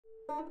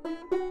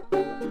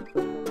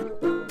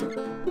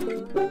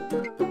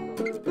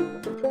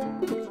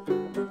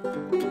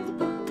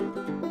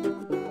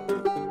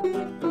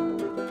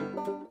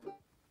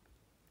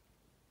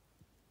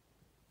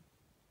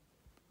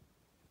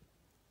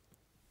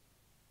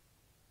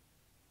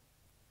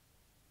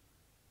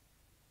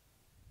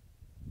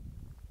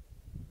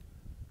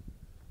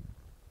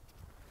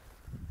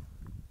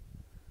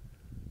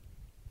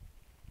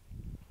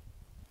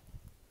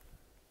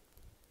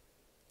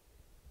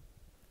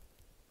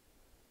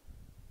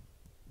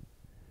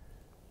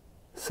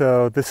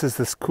So this is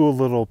this cool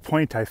little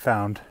point I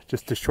found,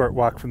 just a short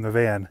walk from the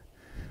van,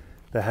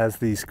 that has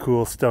these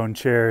cool stone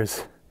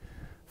chairs,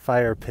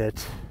 fire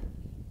pit,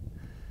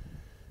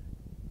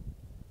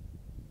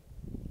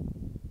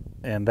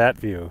 and that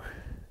view.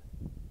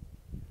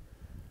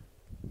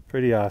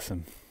 Pretty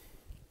awesome.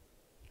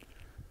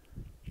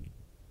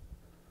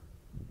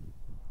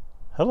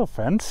 Hello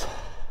friends,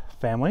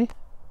 family,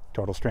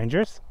 total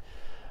strangers.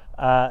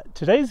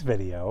 Today's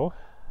video,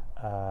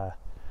 I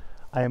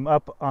am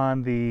up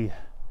on the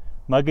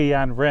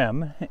Magallanes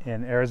Rim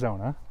in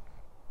Arizona.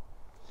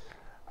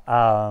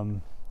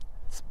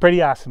 It's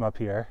pretty awesome up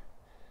here.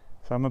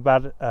 So I'm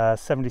about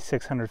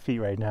 7,600 feet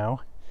right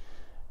now.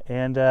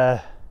 And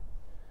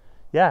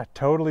yeah,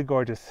 totally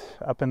gorgeous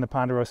up in the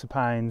Ponderosa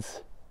Pines.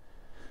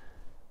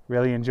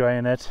 Really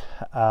enjoying it.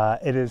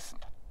 It is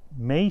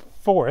May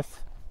 4th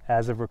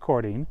as of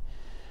recording.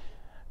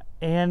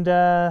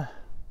 And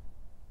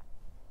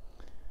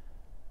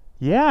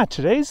yeah,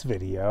 today's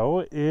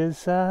video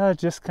is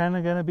just kind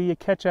of going to be a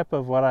catch-up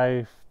of what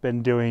I've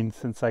been doing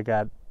since I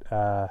got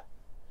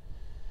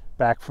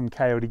back from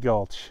Coyote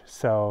Gulch.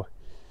 So,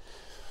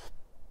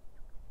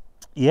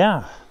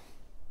 yeah,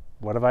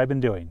 what have I been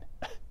doing?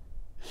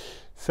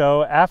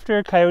 So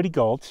after Coyote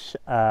Gulch,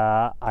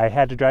 I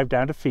had to drive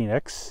down to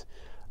Phoenix.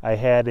 I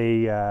had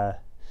a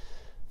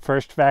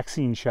first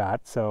vaccine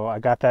shot, so I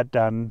got that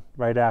done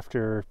right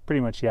after,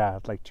 pretty much, yeah,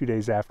 like 2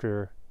 days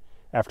after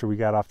we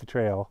got off the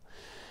trail.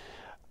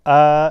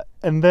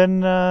 And then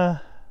that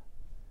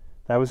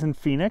was in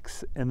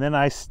Phoenix, and then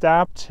I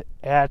stopped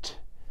at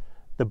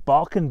the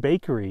Balkan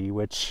Bakery,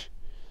 which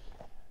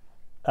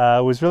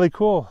was really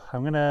cool.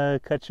 I'm gonna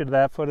cut you to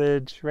that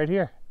footage right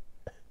here.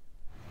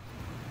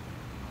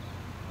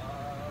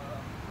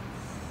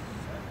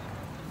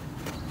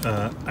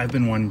 I've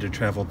been wanting to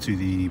travel to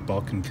the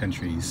Balkan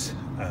countries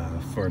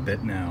for a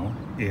bit now,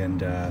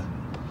 and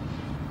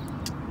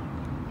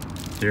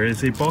there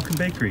is a Balkan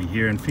bakery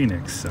here in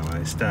Phoenix, so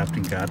I stopped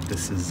and got,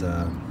 this is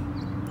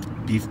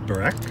beef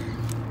burek,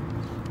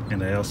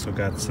 and I also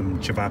got some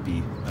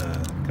chavapi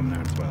coming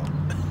out as well.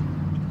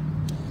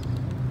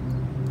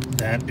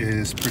 That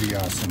is pretty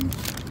awesome.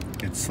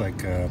 It's like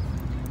kind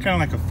of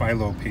like a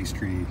phyllo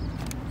pastry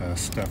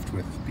stuffed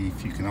with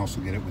beef. You can also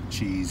get it with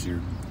cheese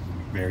or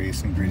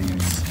various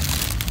ingredients.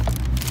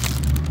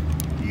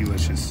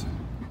 Delicious.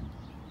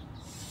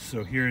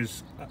 So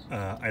here's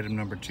item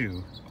number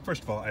 2.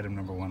 First of all, item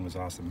number 1 was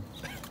awesome.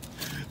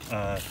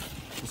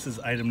 This is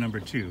item number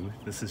 2.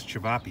 This is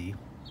chavapi,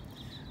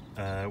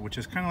 which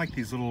is kind of like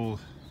these little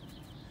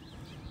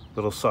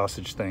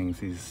sausage things.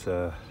 These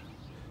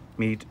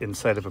meat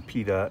inside of a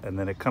pita, and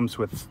then it comes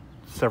with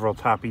several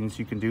toppings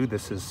you can do.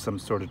 This is some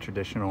sort of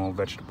traditional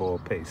vegetable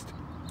paste.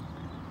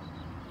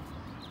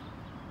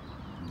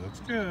 Looks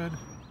good.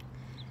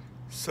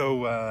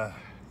 So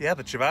yeah,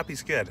 the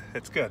chavapi's good.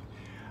 It's good.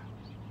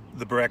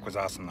 The burek was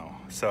awesome though.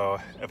 So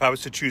if I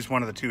was to choose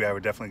one of the two, I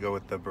would definitely go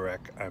with the burek.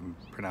 I'm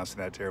pronouncing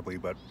that terribly,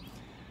 but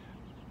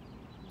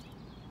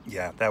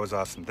yeah, that was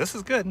awesome. This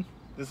is good.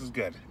 This is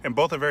good. And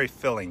both are very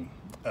filling.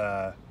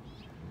 And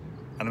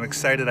I'm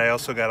excited. I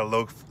also got a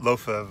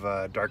loaf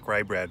of dark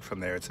rye bread from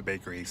there. It's a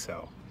bakery,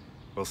 so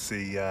we'll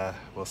see how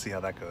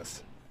that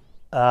goes.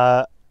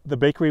 The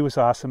bakery was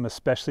awesome,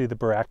 especially the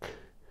burek.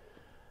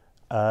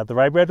 The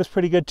rye bread was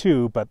pretty good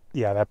too, but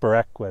yeah, that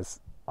burek was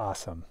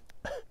awesome.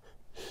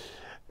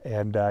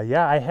 And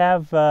yeah, I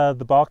have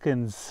the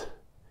Balkans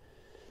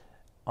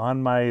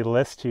on my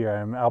list here.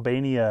 I'm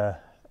Albania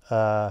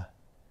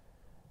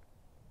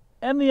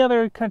and the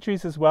other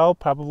countries as well,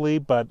 probably,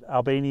 but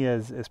Albania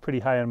is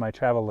pretty high on my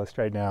travel list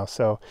right now.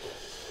 So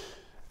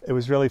it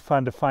was really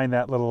fun to find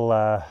that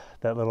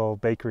little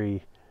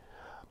bakery.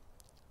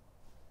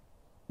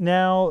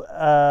 Now,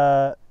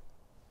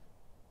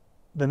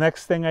 the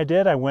next thing I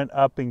did, I went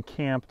up and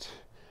camped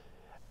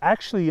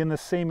actually in the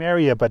same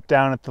area, but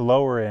down at the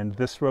lower end.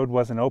 This road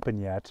wasn't open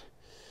yet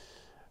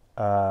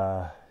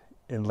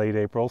in late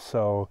April.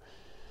 So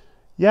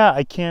yeah,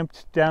 I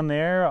camped down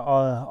there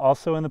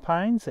also in the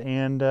pines,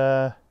 and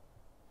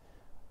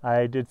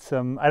I did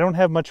some, I don't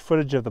have much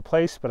footage of the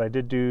place, but I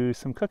did do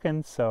some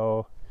cooking,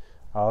 so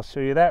I'll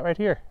show you that right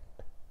here.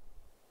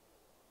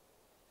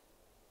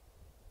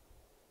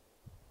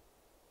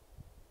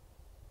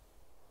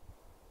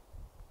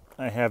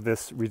 I have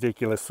this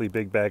ridiculously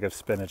big bag of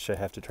spinach I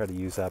have to try to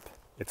use up.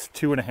 It's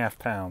 2.5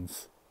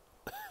 pounds,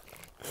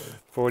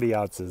 40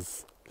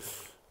 ounces.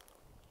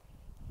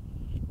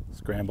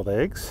 Scrambled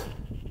eggs,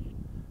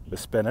 the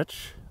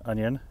spinach,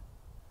 onion,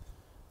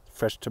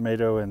 fresh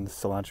tomato and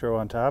cilantro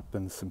on top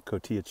and some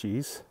cotija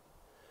cheese.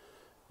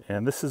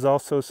 And this is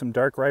also some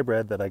dark rye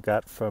bread that I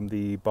got from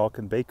the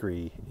Balkan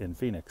Bakery in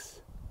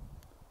Phoenix.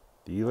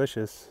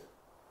 Delicious.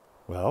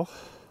 Well,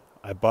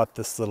 I bought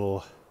this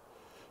little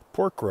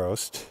pork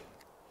roast,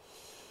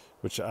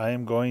 which I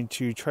am going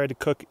to try to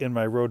cook in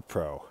my Road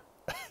Pro.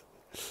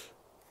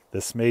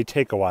 This may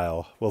take a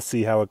while. We'll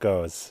see how it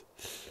goes.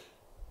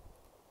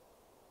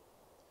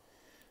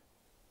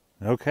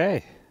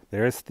 Okay,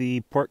 there's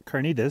the pork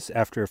carnitas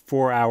after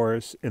 4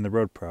 hours in the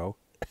Road Pro.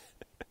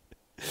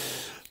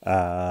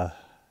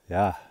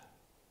 Yeah,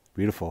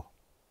 beautiful.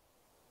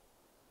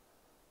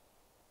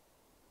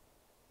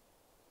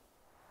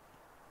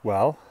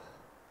 Well,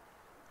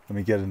 let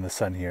me get in the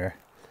sun here.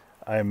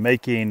 I'm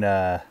making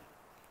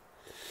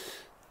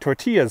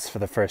tortillas for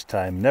the first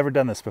time. Never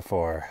done this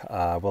before.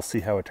 We'll see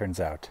how it turns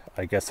out.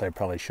 I guess I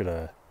probably should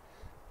have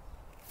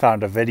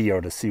found a video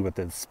to see what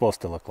it's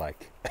supposed to look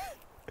like.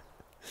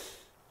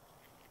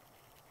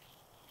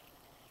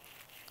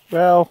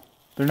 Well,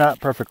 they're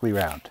not perfectly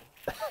round.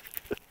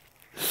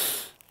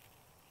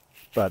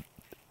 But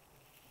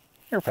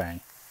you're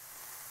fine.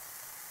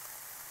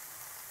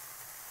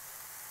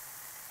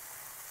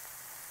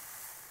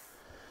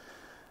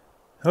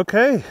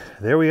 Okay,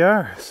 there we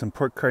are. Some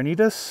pork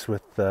carnitas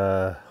with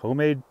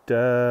homemade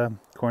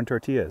corn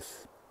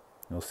tortillas.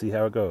 We'll see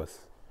how it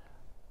goes.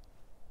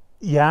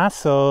 Yeah,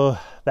 so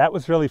that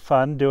was really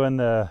fun doing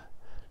the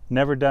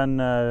never done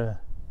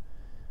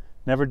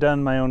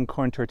my own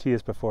corn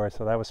tortillas before,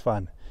 so that was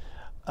fun.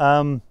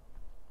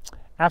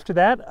 After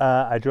that,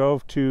 I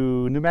drove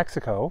to New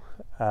Mexico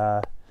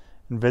and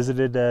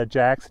visited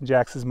Jax and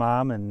Jax's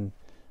mom and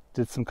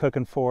did some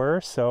cooking for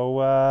her. So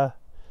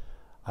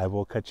I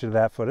will cut you to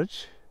that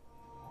footage.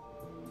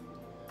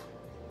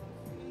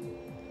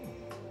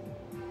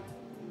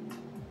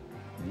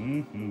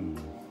 Feeling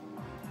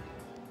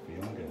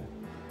good.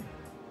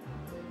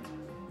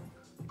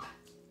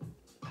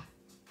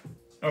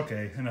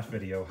 Okay, enough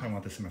video. I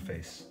want this in my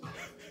face.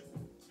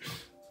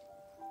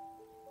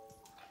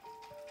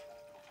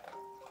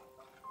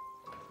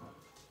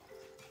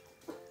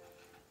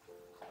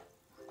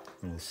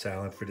 A little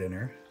salad for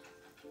dinner.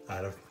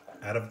 Out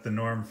of the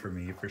norm for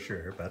me, for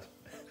sure, but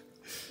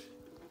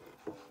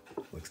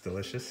looks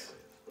delicious.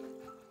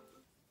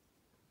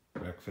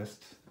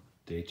 Breakfast,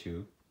 day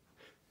 2.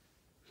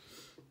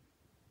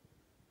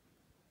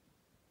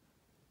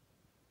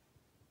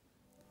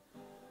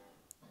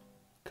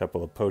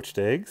 Couple of poached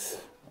eggs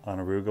on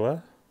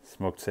arugula,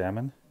 smoked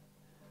salmon,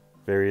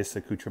 various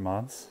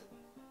accoutrements.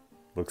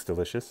 Looks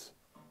delicious.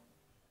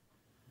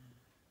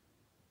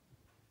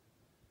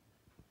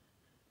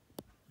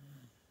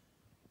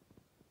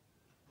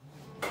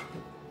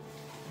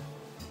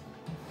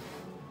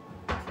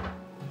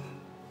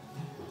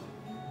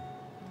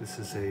 This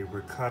is a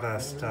ricotta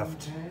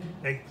stuffed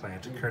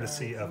eggplant,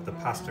 courtesy of the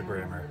Pasta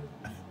Grammar.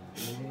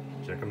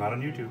 Check them out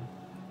on YouTube.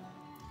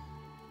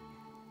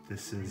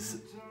 This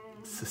is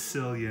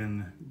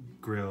Sicilian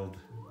grilled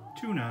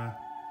tuna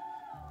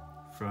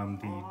from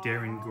the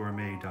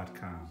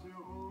daringgourmet.com.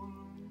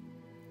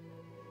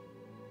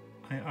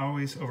 I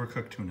always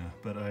overcook tuna,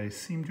 but I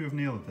seem to have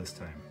nailed it this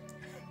time.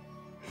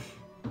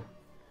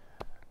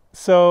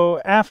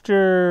 So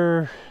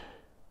after,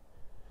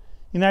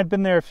 I'd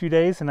been there a few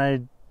days and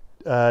I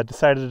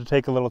decided to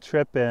take a little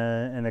trip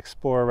and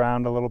explore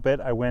around a little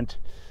bit. I went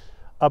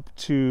up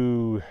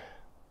to,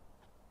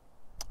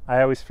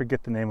 I always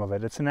forget the name of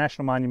it. It's a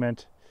national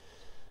monument.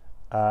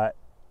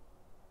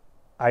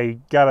 I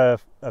got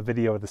a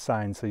video of the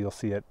sign, so you'll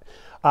see it.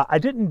 I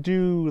didn't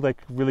do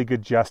like really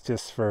good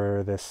justice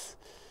for this.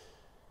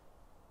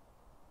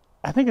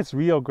 I think it's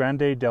Rio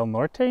Grande del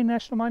Norte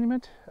National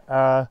Monument.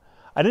 I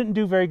didn't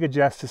do very good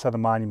justice on the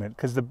monument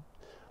because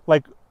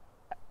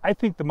I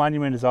think the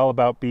monument is all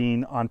about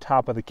being on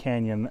top of the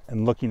canyon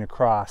and looking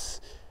across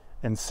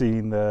and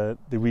seeing the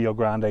Rio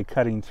Grande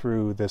cutting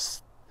through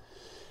this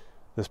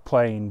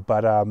plain.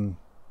 But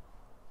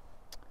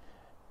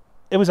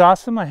it was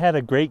awesome. I had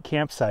a great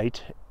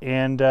campsite,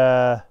 and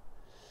I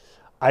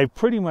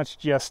pretty much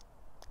just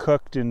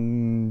cooked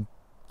and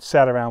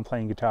sat around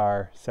playing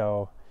guitar.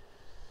 So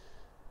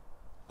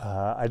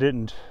I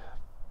didn't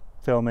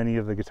film any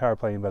of the guitar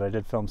playing, but I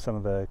did film some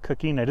of the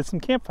cooking. I did some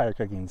campfire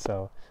cooking,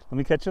 so let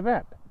me catch you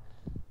that.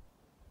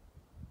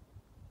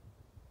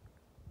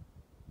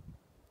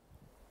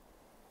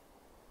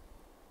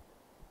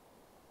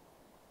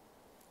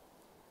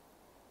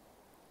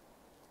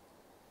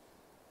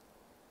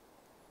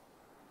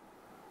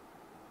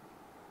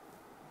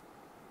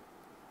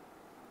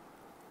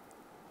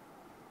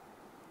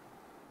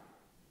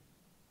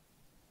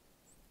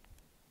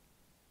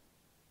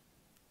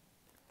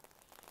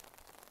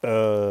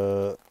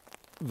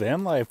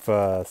 Van life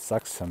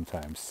sucks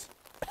sometimes.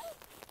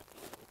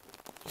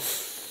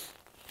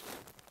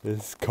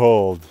 It's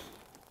cold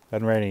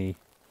and rainy.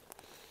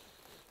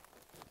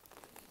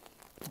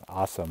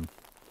 Awesome.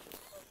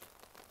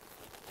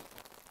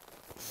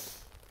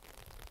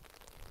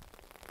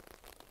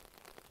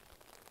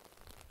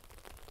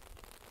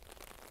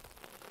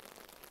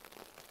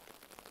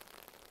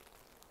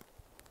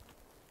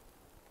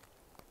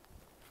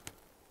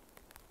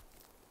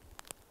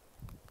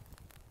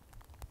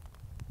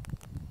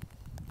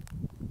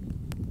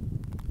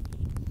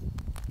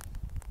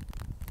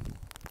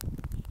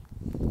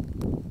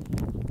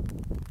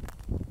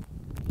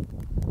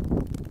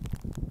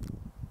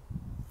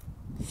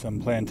 some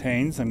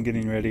plantains. I'm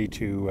getting ready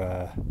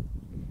to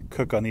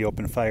cook on the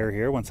open fire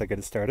here once I get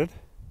it started.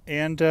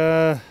 And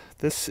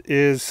this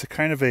is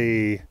kind of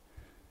a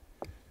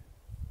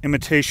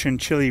imitation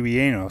chili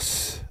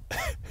rellenos.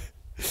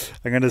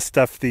 I'm going to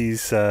stuff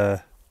these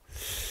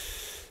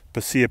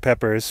pasilla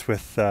peppers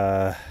with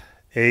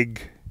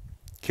egg,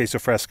 queso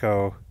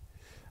fresco.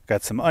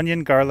 Got some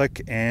onion,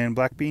 garlic, and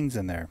black beans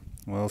in there.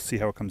 We'll see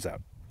how it comes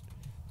out.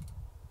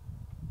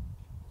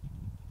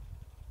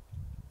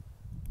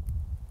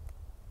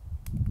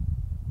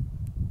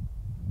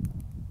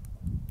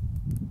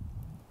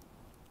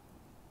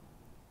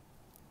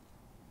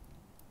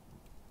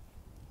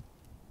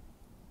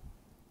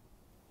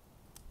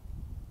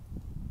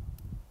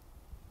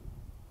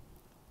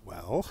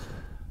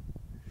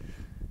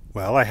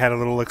 Well, I had a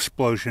little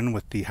explosion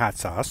with the hot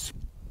sauce,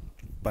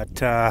 but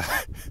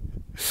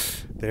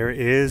there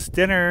is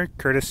dinner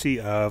courtesy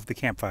of the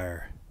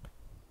Campfire.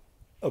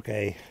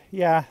 Okay,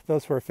 yeah,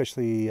 those were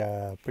officially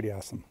pretty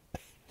awesome.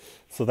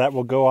 So that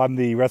will go on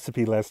the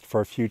recipe list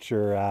for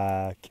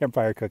future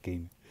Campfire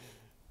cooking.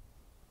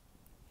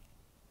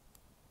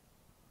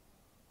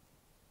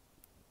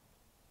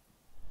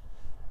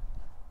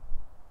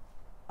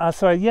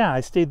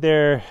 I stayed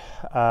there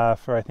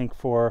for I think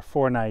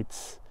four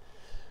nights,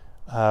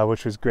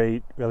 which was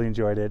great. Really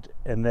enjoyed it.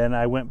 And then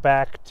I went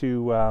back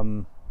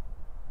to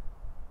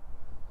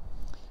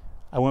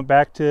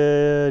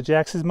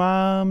Jax's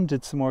mom.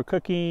 Did some more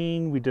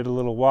cooking. We did a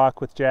little walk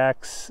with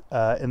Jax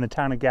in the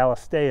town of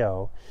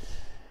Galisteo,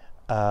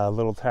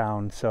 little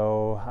town.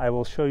 So I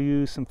will show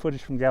you some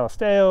footage from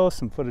Galisteo,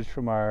 some footage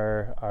from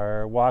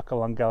our walk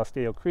along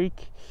Galisteo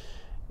Creek,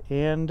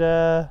 and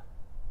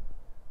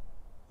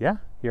yeah,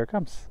 here it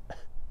comes.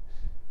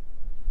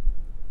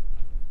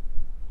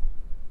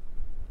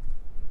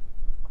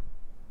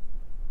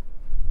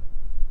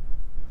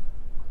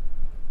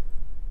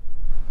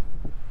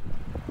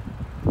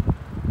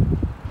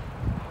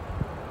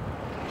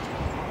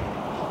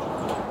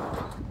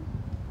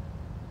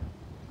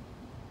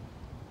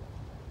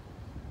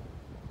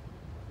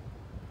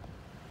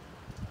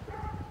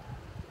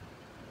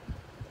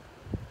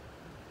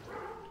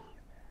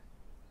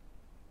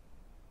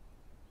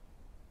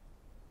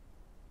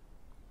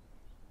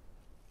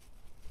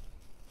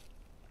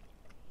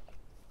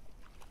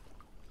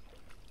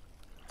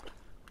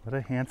 What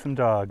a handsome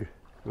dog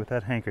with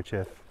that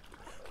handkerchief.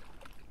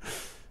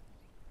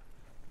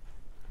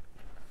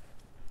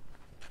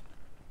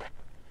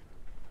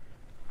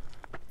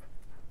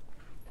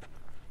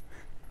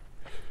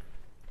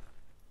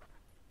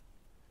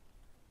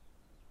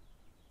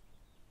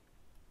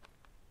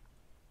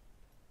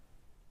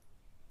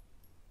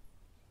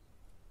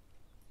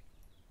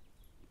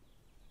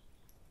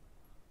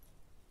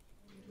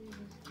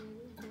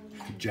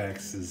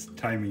 Jax's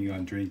timing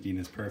on drinking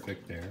is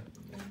perfect there.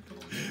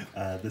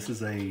 This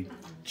is a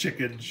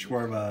chicken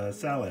shawarma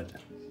salad.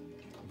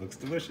 Looks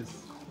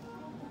delicious.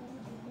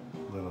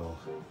 Little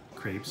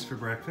crepes for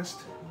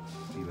breakfast.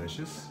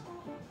 Delicious.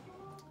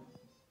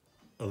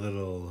 A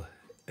little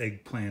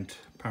eggplant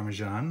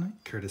parmesan,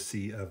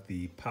 courtesy of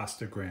the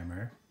Pasta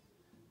Grammar.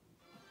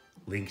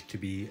 Link to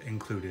be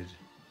included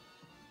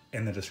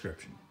in the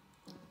description.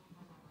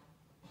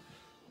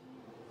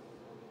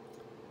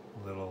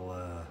 A little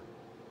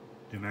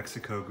New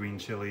Mexico green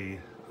chili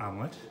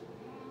omelet.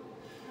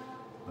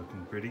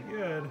 Looking pretty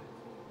good.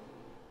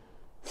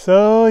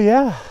 So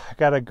yeah, I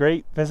got a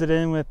great visit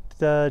in with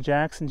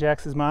Jax and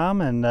Jax's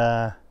mom, and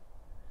had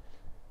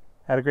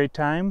a great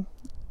time.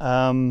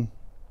 And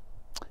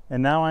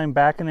now I'm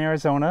back in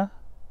Arizona.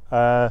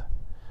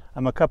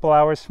 I'm a couple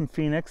hours from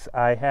Phoenix.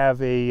 I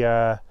have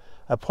a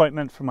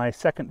appointment for my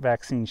second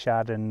vaccine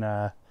shot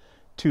in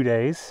 2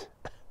 days.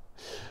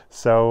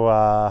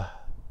 So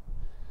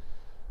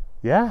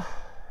yeah,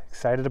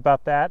 excited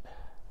about that.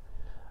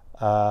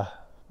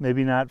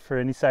 Maybe not for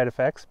any side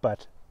effects,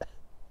 but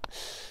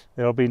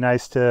it'll be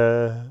nice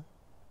to...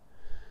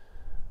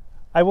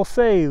 I will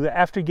say,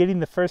 after getting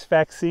the first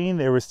vaccine,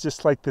 there was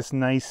just like this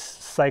nice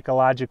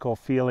psychological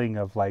feeling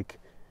of like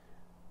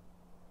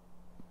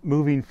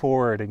moving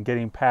forward and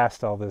getting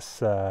past all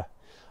this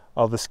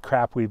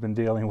crap we've been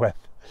dealing with.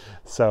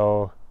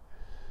 So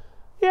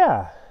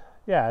yeah,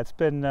 it's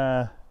been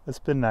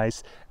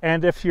nice.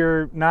 And if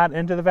you're not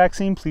into the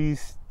vaccine,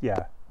 please,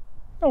 yeah,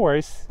 no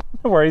worries.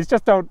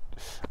 Just don't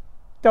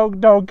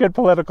get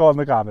political in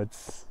the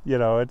comments. You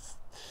know,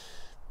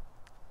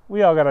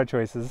 we all got our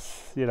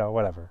choices, you know,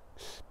 whatever.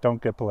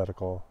 Don't get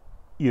political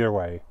either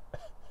way.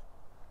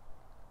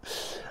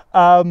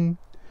 And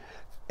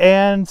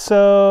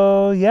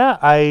so, yeah,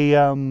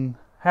 I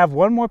have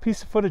one more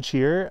piece of footage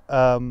here.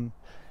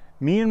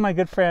 Me and my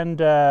good friend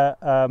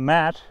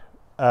Matt,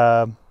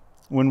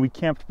 when we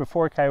camped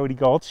before Coyote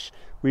Gulch,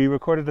 we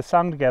recorded a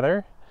song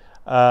together,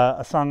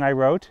 a song I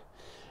wrote.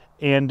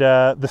 And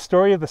the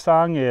story of the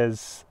song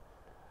is,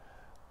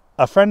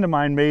 a friend of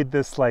mine made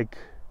this like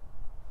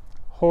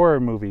horror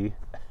movie,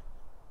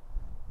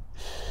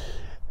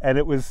 and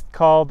it was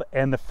called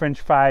 "And the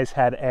French Fries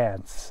Had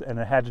Ants," and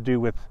it had to do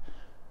with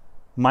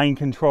mind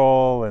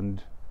control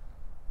and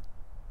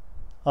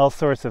all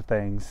sorts of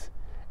things.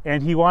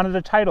 And he wanted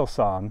a title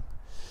song.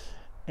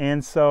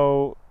 And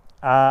so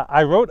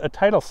I wrote a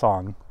title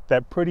song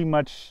that pretty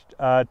much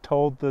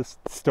told the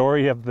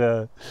story of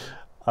the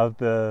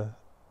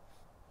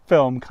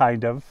film,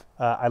 kind of.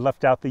 I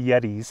left out the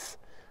Yetis.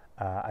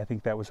 I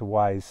think that was a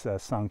wise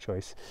song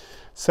choice.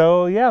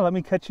 So yeah, let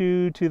me cut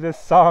you to this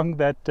song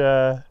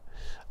that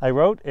I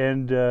wrote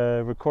and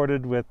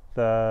recorded with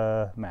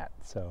Matt.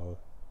 So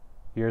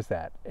here's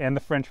that. And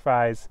the French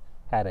fries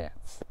had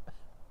ants.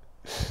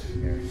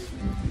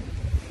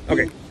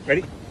 Okay,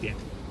 ready? Yeah.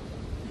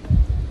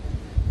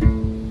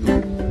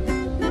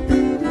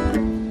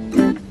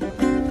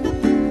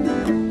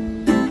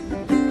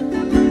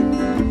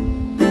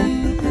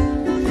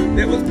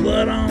 There was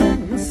blood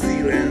on the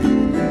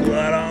ceiling,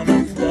 blood on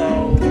the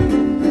floor,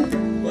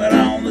 blood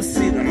on the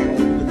ceiling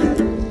all over the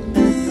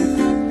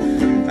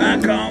walls.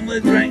 I calmly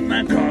drank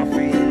my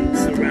coffee,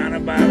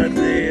 surrounded by the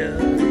dead,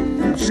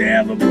 and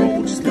Sheriff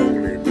approached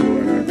slowly,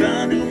 put a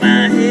gun to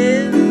my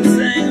head,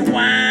 saying,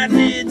 why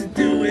did you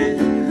do it?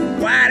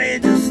 Why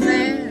did you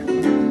snap?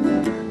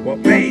 What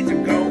made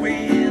you go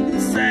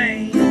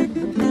insane?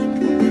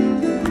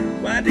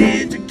 Why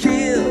did you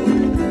kill?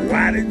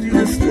 Why did you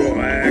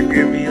destroy?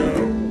 Give me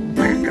a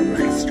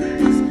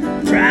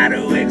try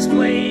to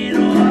explain,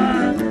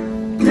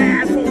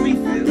 that's what we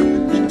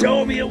feel. She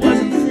told me it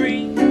wasn't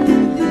free.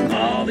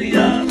 All the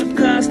other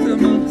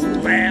customers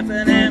were laughing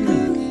at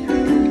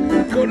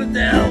me. Could have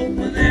dealt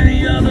with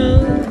any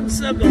other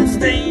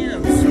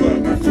circumstance,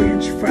 but my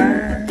French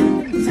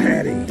fries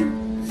had it.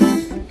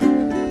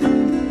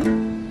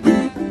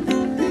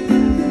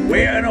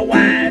 Wearing a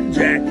white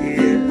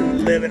jacket,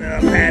 living in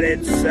a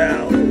padded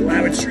cell,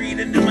 I retreat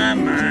into my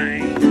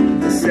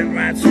mind, sent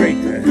right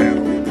straight to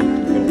hell.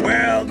 The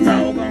world's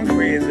all gone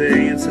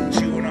crazy and some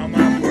chewing on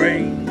my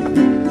brain.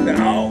 They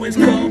always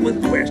come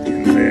with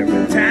questions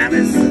every time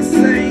it's the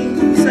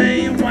same.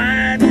 Saying,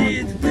 why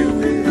did you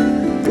do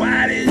it?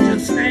 Why did you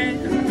snap?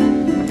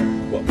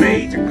 What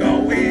made you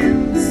go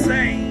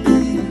insane?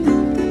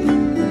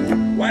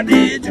 Why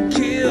did you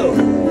kill?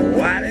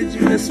 Why did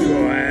you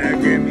destroy?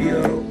 Give me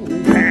a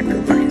pack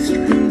of ice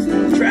strings.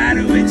 Try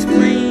to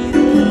explain,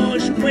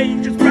 she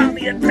Wayne just brought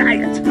me a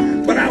diet,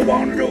 but I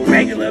wanted a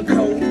regular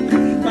Coke.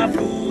 My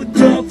food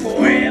took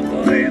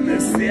forever and they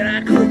said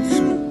I couldn't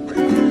smoke.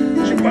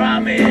 She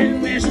brought me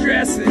ranch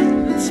dressing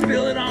and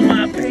spilled it on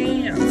my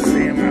pants,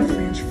 and my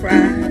French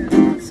fries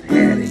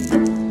had it.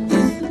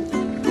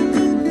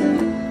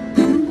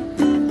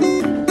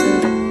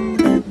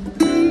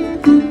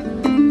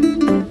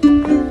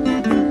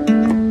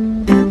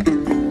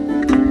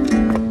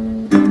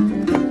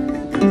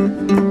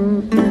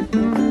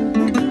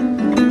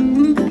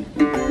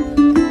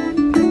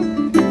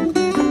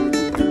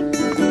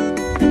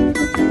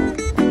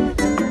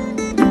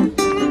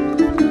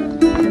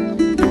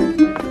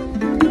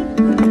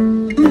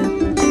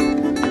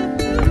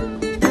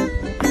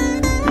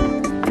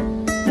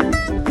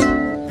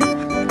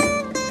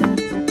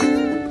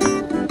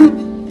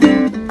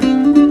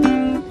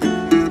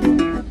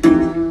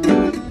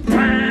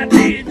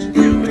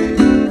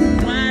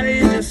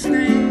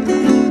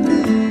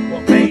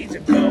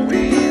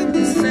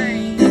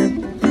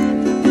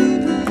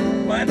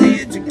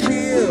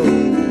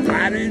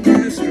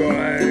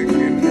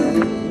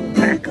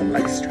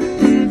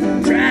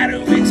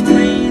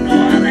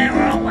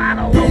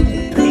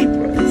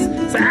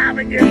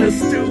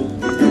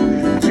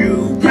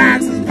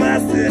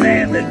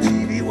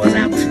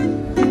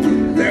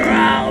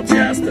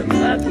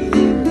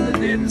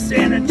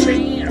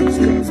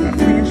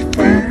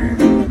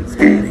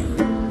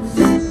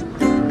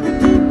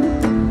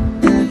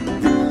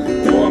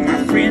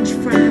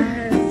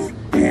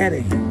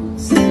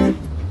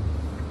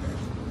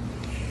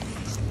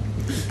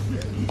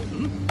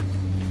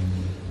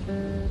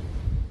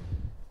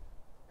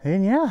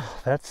 And yeah,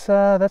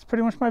 that's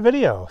pretty much my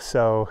video.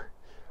 So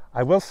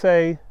I will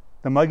say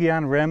the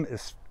Mogollon Rim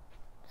is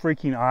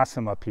freaking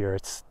awesome up here.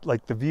 It's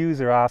like the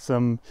views are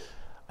awesome.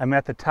 I'm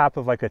at the top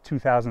of like a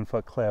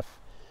 2,000-foot cliff,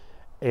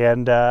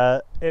 and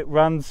it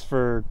runs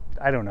for,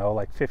 I don't know,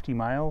 like 50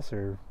 miles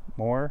or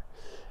more.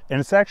 And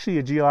it's actually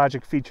a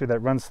geologic feature that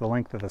runs the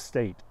length of the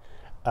state.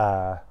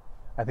 I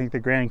think the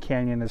Grand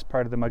Canyon is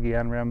part of the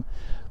Mogollon Rim,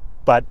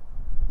 but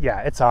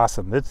yeah, it's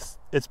awesome.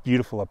 It's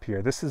beautiful up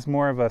here. This is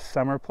more of a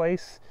summer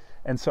place,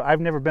 and so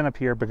I've never been up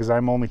here because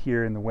I'm only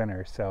here in the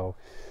winter. So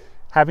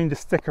having to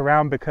stick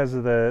around because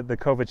of the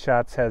COVID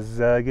shots has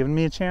given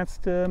me a chance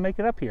to make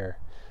it up here,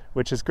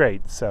 which is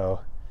great.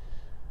 So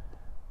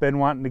been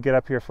wanting to get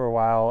up here for a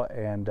while,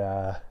 and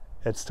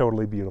it's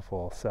totally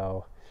beautiful.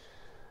 So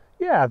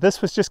yeah,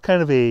 this was just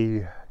kind of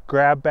a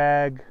grab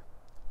bag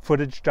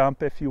footage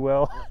dump, if you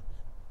will,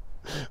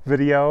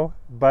 video.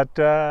 But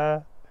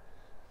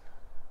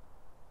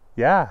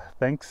yeah,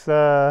 thanks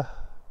for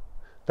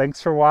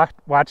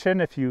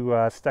watching if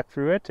you stuck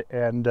through it,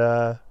 and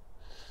we'll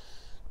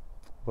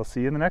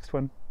see you in the next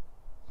one.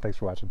 Thanks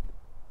for watching.